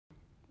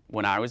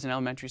When I was in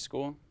elementary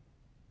school,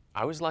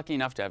 I was lucky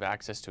enough to have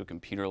access to a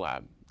computer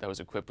lab that was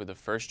equipped with the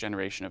first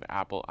generation of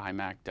Apple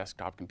iMac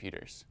desktop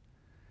computers.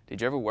 Did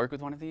you ever work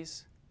with one of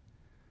these?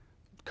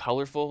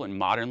 Colorful and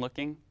modern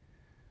looking,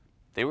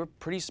 they were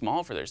pretty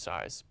small for their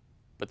size,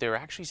 but they were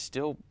actually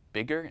still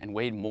bigger and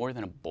weighed more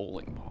than a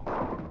bowling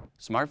ball.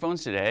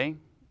 Smartphones today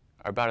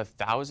are about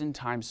 1,000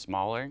 times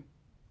smaller,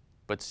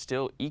 but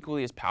still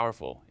equally as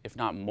powerful, if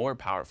not more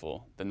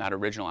powerful, than that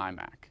original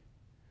iMac.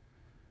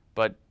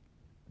 But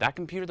that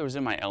computer that was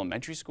in my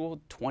elementary school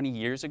 20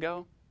 years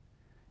ago,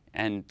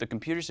 and the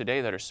computers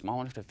today that are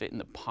small enough to fit in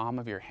the palm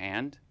of your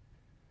hand,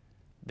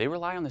 they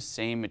rely on the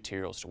same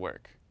materials to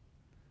work,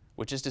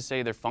 which is to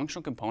say their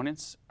functional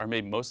components are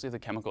made mostly of the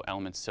chemical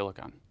element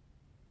silicon.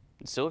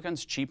 And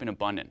silicon's cheap and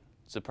abundant.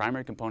 It's the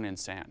primary component in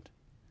sand.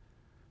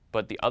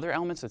 But the other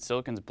elements that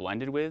silicon's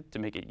blended with to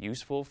make it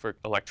useful for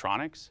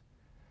electronics,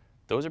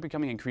 those are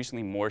becoming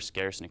increasingly more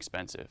scarce and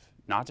expensive,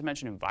 not to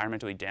mention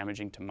environmentally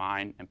damaging to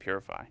mine and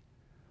purify.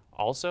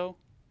 Also,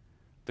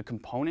 the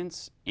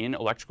components in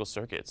electrical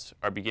circuits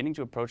are beginning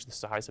to approach the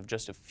size of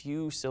just a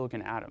few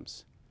silicon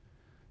atoms.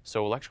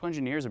 So electrical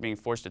engineers are being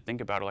forced to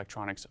think about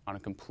electronics on a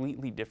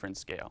completely different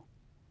scale,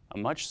 a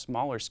much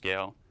smaller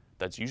scale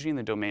that's usually in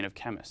the domain of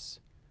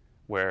chemists,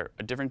 where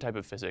a different type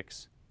of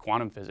physics,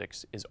 quantum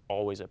physics, is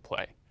always at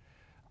play.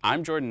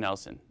 I'm Jordan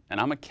Nelson,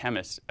 and I'm a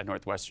chemist at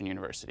Northwestern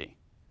University.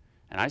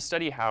 And I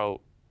study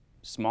how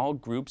small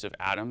groups of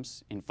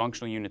atoms in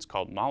functional units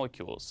called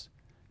molecules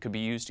could be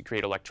used to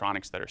create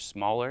electronics that are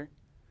smaller,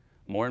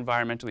 more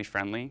environmentally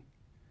friendly,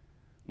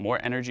 more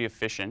energy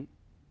efficient,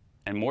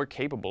 and more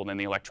capable than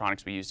the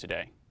electronics we use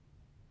today.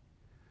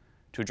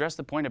 To address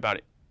the point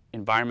about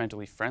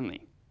environmentally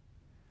friendly,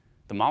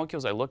 the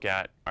molecules I look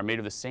at are made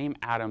of the same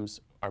atoms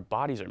our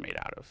bodies are made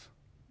out of,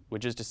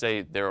 which is to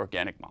say they're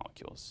organic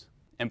molecules.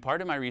 And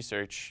part of my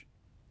research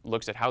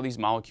looks at how these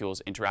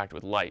molecules interact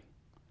with light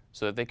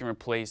so that they can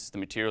replace the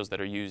materials that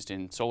are used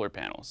in solar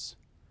panels,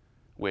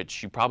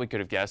 which you probably could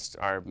have guessed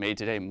are made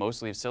today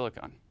mostly of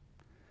silicon.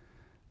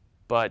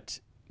 But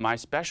my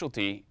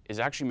specialty is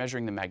actually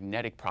measuring the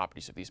magnetic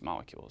properties of these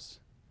molecules.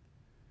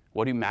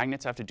 What do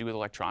magnets have to do with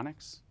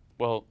electronics?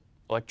 Well,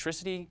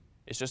 electricity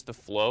is just the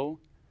flow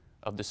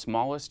of the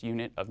smallest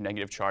unit of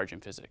negative charge in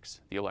physics,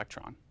 the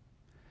electron.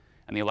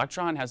 And the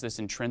electron has this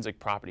intrinsic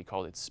property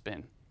called its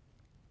spin.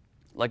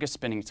 Like a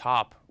spinning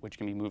top, which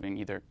can be moving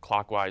either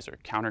clockwise or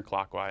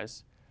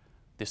counterclockwise,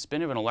 the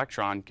spin of an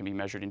electron can be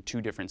measured in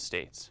two different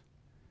states.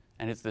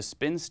 And it's the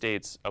spin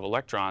states of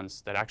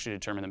electrons that actually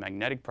determine the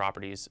magnetic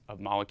properties of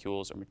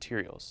molecules or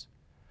materials.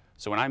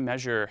 So when I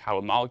measure how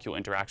a molecule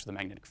interacts with the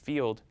magnetic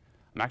field,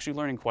 I'm actually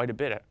learning quite a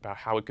bit about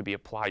how it could be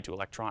applied to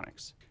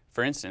electronics.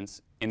 For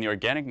instance, in the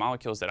organic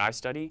molecules that I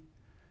study,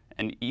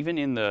 and even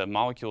in the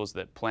molecules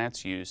that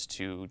plants use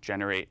to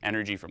generate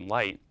energy from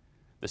light,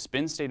 the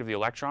spin state of the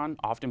electron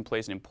often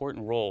plays an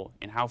important role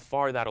in how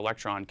far that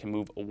electron can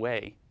move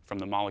away from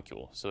the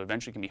molecule, so it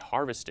eventually can be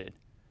harvested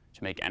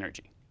to make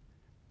energy.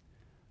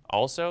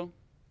 Also,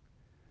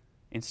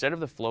 instead of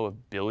the flow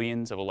of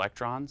billions of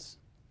electrons,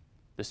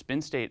 the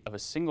spin state of a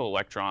single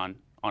electron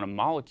on a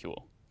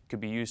molecule could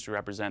be used to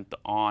represent the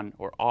on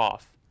or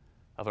off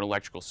of an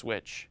electrical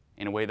switch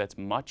in a way that's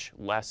much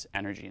less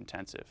energy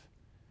intensive.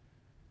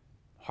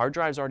 Hard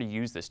drives already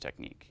use this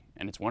technique,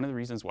 and it's one of the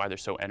reasons why they're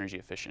so energy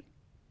efficient.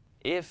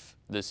 If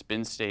the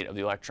spin state of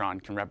the electron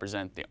can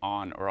represent the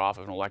on or off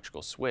of an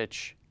electrical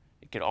switch,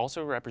 it could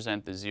also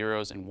represent the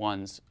zeros and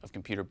ones of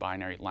computer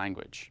binary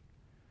language.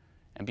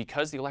 And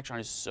because the electron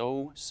is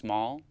so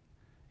small,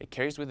 it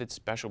carries with it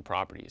special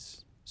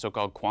properties,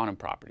 so-called quantum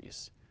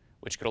properties,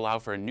 which could allow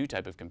for a new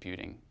type of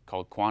computing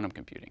called quantum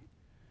computing.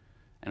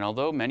 And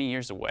although many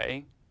years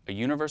away, a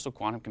universal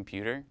quantum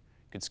computer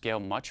could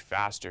scale much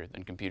faster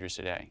than computers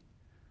today.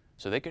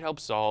 So they could help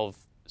solve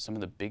some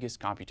of the biggest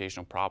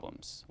computational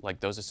problems,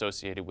 like those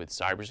associated with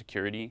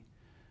cybersecurity,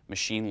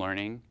 machine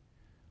learning,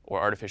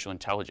 or artificial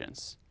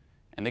intelligence.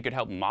 And they could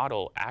help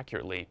model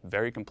accurately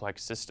very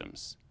complex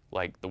systems,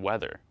 like the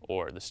weather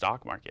or the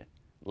stock market.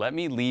 Let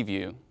me leave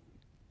you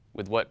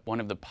with what one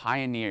of the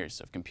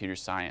pioneers of computer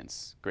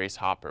science, Grace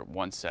Hopper,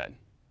 once said.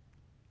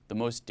 The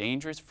most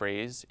dangerous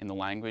phrase in the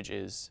language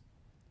is,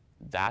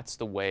 "That's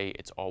the way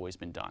it's always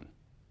been done."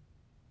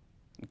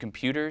 And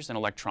computers and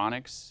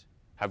electronics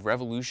have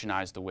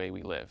revolutionized the way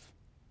we live,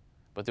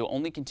 but they'll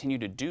only continue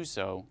to do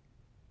so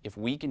if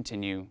we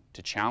continue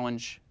to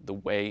challenge the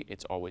way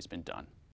it's always been done.